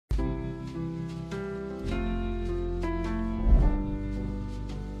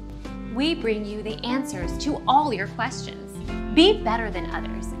we bring you the answers to all your questions. Be better than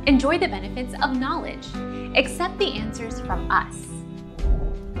others. Enjoy the benefits of knowledge. Accept the answers from us.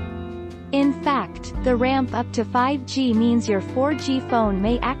 In fact, the ramp up to 5G means your 4G phone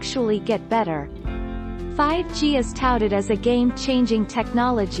may actually get better. 5G is touted as a game-changing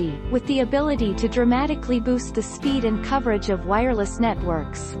technology, with the ability to dramatically boost the speed and coverage of wireless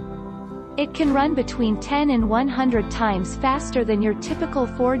networks. It can run between 10 and 100 times faster than your typical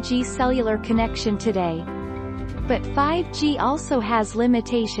 4G cellular connection today. But 5G also has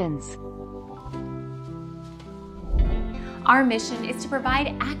limitations. Our mission is to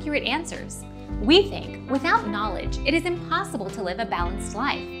provide accurate answers. We think, without knowledge, it is impossible to live a balanced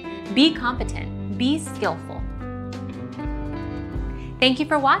life. Be competent. Be skillful. Thank you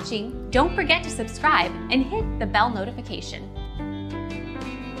for watching. Don't forget to subscribe and hit the bell notification.